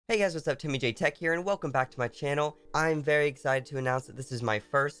Hey guys, what's up? TimmyJTech here, and welcome back to my channel. I'm very excited to announce that this is my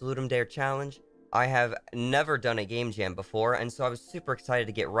first Ludum Dare challenge. I have never done a game jam before, and so I was super excited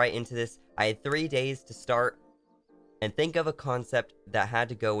to get right into this. I had 3 days to start and think of a concept that had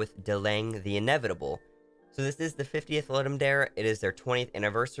to go with delaying the inevitable. So this is the 50th Ludum Dare, it is their 20th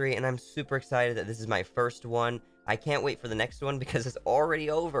anniversary, and I'm super excited that this is my first one. I can't wait for the next one because it's already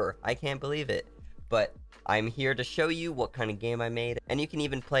over. I can't believe it. But I'm here to show you what kind of game I made, and you can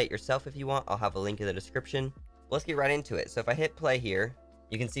even play it yourself if you want. I'll have a link in the description. Let's get right into it. So if I hit play here,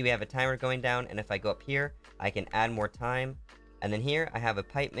 you can see we have a timer going down, and if I go up here, I can add more time. And then here, I have a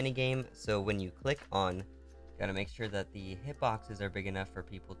pipe minigame, so when you click on, gotta make sure that the hitboxes are big enough for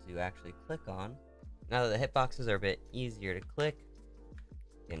people to actually click on. Now that the hitboxes are a bit easier to click,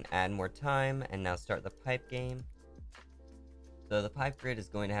 you can add more time, and now start the pipe game. So the pipe grid is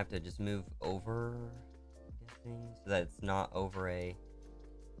going to have to just move over, I'm guessing, so that it's not over a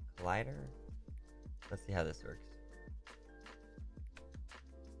collider. Let's see how this works.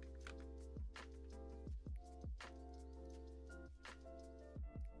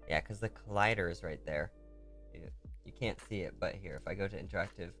 Yeah, because the collider is right there. You can't see it, but here, if I go to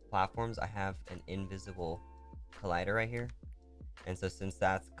interactive platforms, I have an invisible collider right here. And so since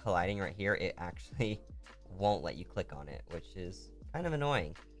that's colliding right here, it actually won't let you click on it, which is kind of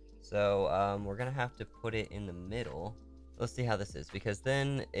annoying. So we're gonna have to put it in the middle. Let's see how this is, because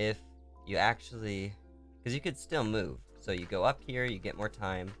then if you actually, because you could still move, so you go up here, you get more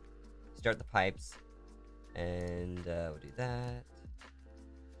time, start the pipes, and we'll do that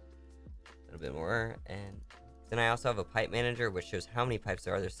a little bit more. And then I also have a pipe manager, which shows how many pipes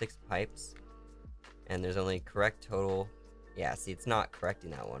there are. There's 6 pipes, and there's only correct total. Yeah, see, it's not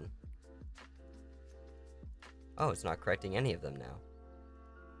correcting that one. Oh, it's not correcting any of them now.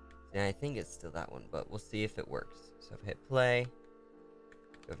 And I think it's still that one, but we'll see if it works. So if I hit play,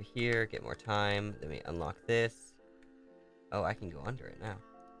 go over here, get more time, then we unlock this. Oh, I can go under it now.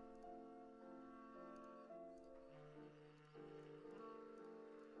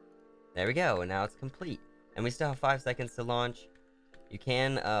 There we go, and now it's complete. And we still have 5 seconds to launch. You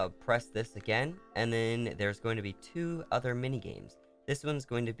can press this again, and then there's going to be 2 other mini games. This one's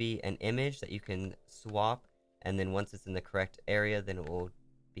going to be an image that you can swap, and then once it's in the correct area, then it will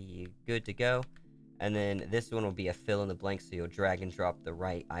be good to go. And then this one will be a fill in the blank, so you'll drag and drop the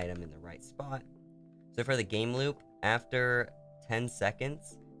right item in the right spot. So for the game loop, after 10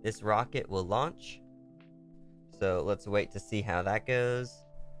 seconds, this rocket will launch. So let's wait to see how that goes.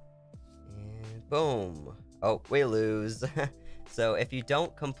 And boom. Oh, we lose. So if you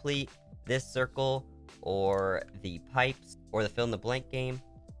don't complete this circle or the pipes or the fill in the blank game,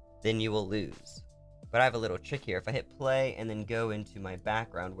 then you will lose. But I have a little trick here. If I hit play and then go into my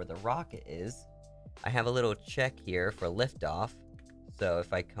background where the rocket is, I have a little check here for liftoff. So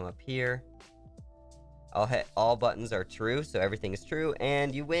if I come up here, I'll hit all buttons are true, so everything is true,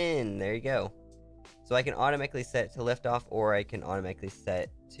 and you win. There you go. So I can automatically set it to liftoff, or I can automatically set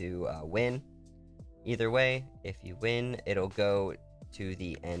to win. Either way, if you win, it'll go to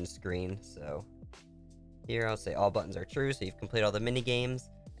the end screen. So here I'll say all buttons are true, so you've completed all the mini games,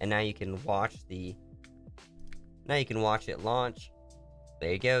 and now you can watch it launch.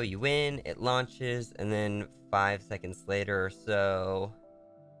 There you go, you win, it launches, and then 5 seconds later or so,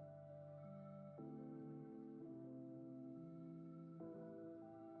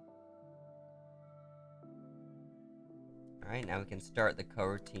 alright, now we can start the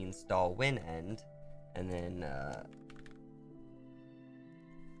coroutine stall win end. And then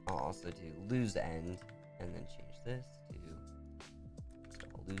I'll also do lose end, and then change this to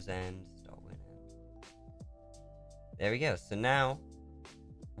stall lose end, stall win end. There we go. So now,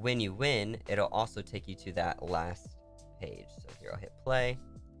 when you win, it'll also take you to that last page. So here I'll hit play.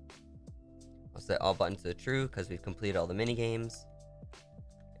 I'll set all buttons to true because we've completed all the mini games.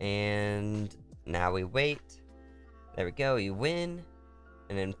 And now we wait. There we go. You win.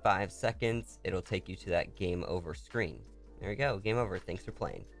 And in 5 seconds, it'll take you to that game over screen. There we go, game over, thanks for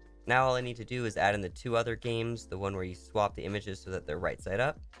playing. Now all I need to do is add in the 2 other games, the one where you swap the images so that they're right side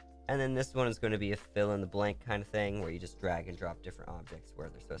up, and then this one is going to be a fill in the blank kind of thing, where you just drag and drop different objects where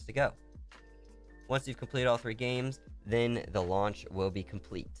they're supposed to go. Once you've completed all 3 games, then the launch will be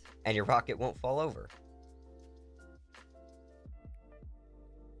complete, and your rocket won't fall over.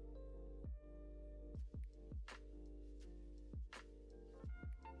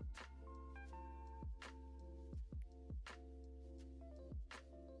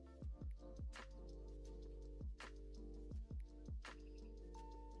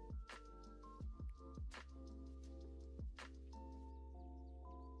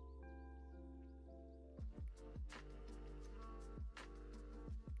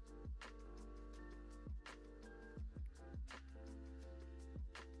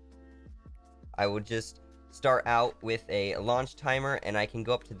 I would just start out with a launch timer, and I can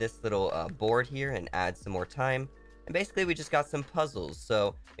go up to this little board here and add some more time. And basically we just got some puzzles.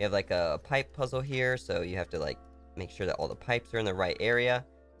 So we have like a pipe puzzle here, so you have to like make sure that all the pipes are in the right area.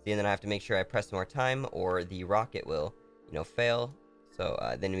 See, and then I have to make sure I press more time or the rocket will, you know, fail. So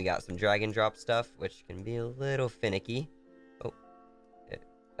then we got some drag and drop stuff, which can be a little finicky.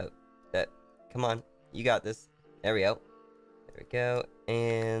 Come on, you got this. There we go. There we go.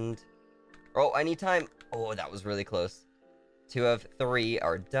 And oh, I need time. Oh, that was really close. 2 of 3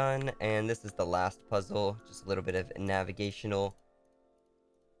 are done, and this is the last puzzle. Just a little bit of navigational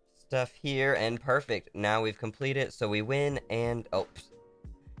stuff here, and perfect. Now we've completed, so we win. And oh,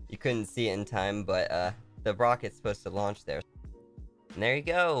 you couldn't see it in time, but the rocket's supposed to launch there. And there you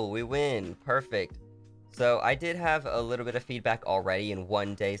go, we win. Perfect. So I did have a little bit of feedback already in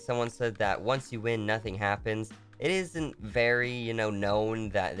one day. Someone said that once you win, nothing happens. It isn't very, you know, known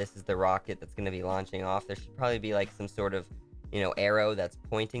that this is the rocket that's going to be launching off. There should probably be like some sort of, you know, arrow that's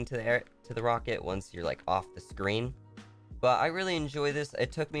pointing to the rocket once you're like off the screen. But I really enjoy this.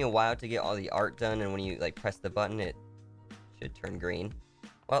 It took me a while to get all the art done, and when you like press the button, it should turn green.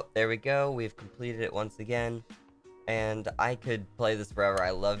 Well, there we go. We've completed it once again, and I could play this forever.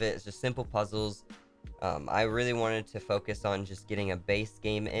 I love it. It's just simple puzzles. I really wanted to focus on just getting a base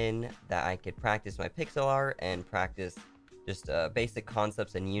game in that I could practice my pixel art and practice just basic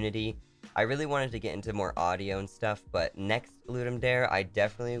concepts in Unity. I really wanted to get into more audio and stuff, but next Ludum Dare, I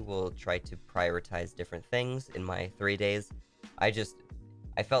definitely will try to prioritize different things in my 3 days. I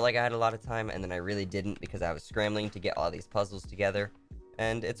felt like I had a lot of time, and then I really didn't because I was scrambling to get all these puzzles together.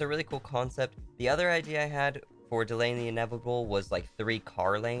 And it's a really cool concept. The other idea I had for delaying the inevitable was like 3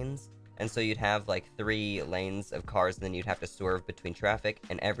 car lanes. And so you'd have like 3 lanes of cars, and then you'd have to swerve between traffic,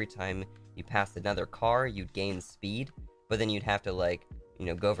 and every time you pass another car, you'd gain speed, but then you'd have to like, you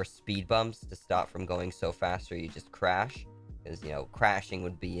know, go over speed bumps to stop from going so fast or you just crash, because, you know, crashing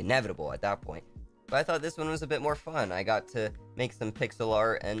would be inevitable at that point. But I thought this one was a bit more fun. I got to make some pixel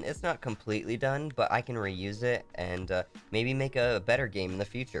art, and it's not completely done, but I can reuse it and maybe make a better game in the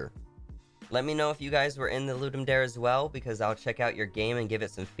future. Let me know if you guys were in the Ludum Dare as well, because I'll check out your game and give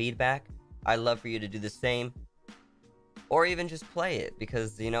it some feedback. I'd love for you to do the same. Or even just play it,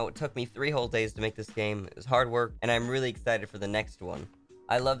 because, you know, it took me 3 whole days to make this game. It was hard work, and I'm really excited for the next one.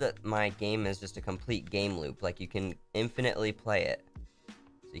 I love that my game is just a complete game loop. Like, you can infinitely play it.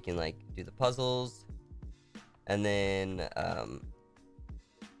 So you can, like, do the puzzles, and then,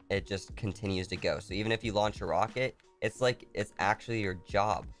 it just continues to go. So even if you launch a rocket, it's like, it's actually your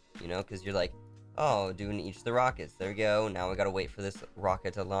job. You know, because you're like, oh, doing each of the rockets. There we go. Now we gotta wait for this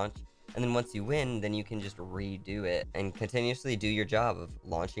rocket to launch. And then once you win, then you can just redo it and continuously do your job of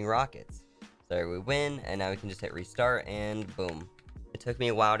launching rockets. So there we win, and now we can just hit restart, and boom. It took me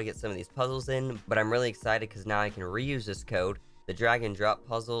a while to get some of these puzzles in, but I'm really excited because now I can reuse this code. The drag and drop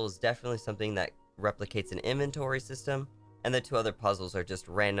puzzle is definitely something that replicates an inventory system, and the 2 other puzzles are just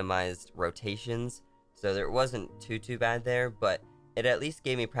randomized rotations. So there wasn't too bad there, but it at least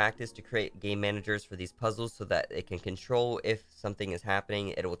gave me practice to create game managers for these puzzles so that it can control if something is happening.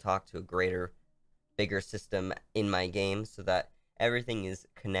 It will talk to a bigger system in my game so that everything is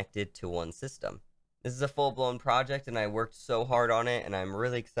connected to one system. This is a full-blown project, and I worked so hard on it, and I'm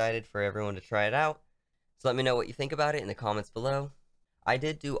really excited for everyone to try it out. So let me know what you think about it in the comments below. I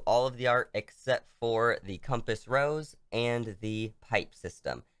did do all of the art except for the compass rose and the pipe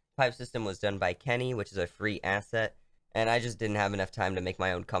system. The pipe system was done by Kenny, which is a free asset. And I just didn't have enough time to make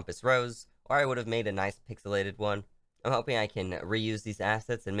my own compass rose, or I would have made a nice pixelated one. I'm hoping I can reuse these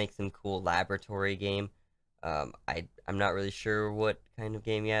assets and make some cool laboratory game. I'm not really sure what kind of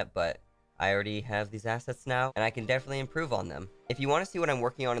game yet, but I already have these assets now, and I can definitely improve on them. If you want to see what I'm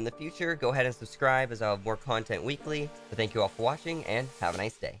working on in the future, go ahead and subscribe, as I'll have more content weekly. But thank you all for watching, and have a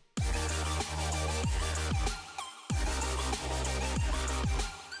nice day.